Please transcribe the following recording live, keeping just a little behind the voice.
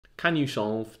Can you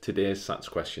solve today's SATs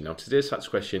question? Now today's SATs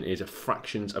question is a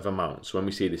fractions of amount. So when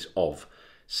we see this of,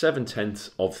 7/10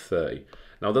 of 30.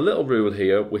 Now the little rule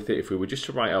here with it, if we were just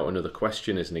to write out another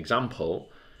question as an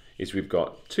example, is we've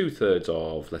got 2/3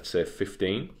 of, let's say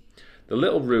 15. The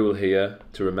little rule here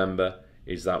to remember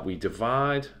is that we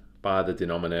divide by the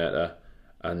denominator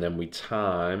and then we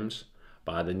times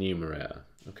by the numerator.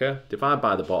 Okay, divide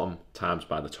by the bottom, times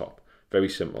by the top. Very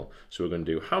simple. So we're going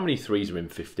to do how many 3s are in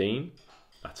 15?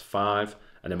 That's 5.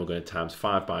 And then we're going to times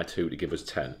 5 by 2 to give us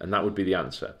 10. And that would be the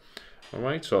answer. All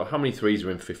right, so how many 3s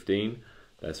are in 15?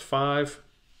 There's 5.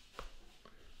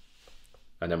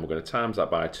 And then we're going to times that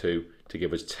by 2 to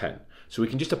give us 10. So we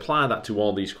can just apply that to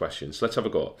all these questions. So let's have a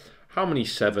go. How many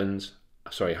 10s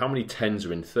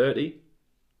are in 30?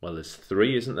 Well, there's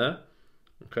 3, isn't there?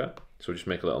 Okay, so just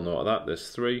make a little note of that. There's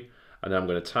 3. And then I'm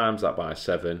going to times that by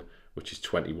 7, which is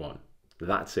 21.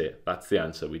 That's it. That's the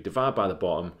answer. We divide by the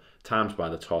bottom, times by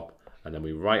the top, and then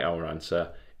we write our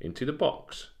answer into the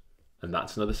box. And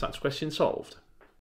that's another SATs question solved.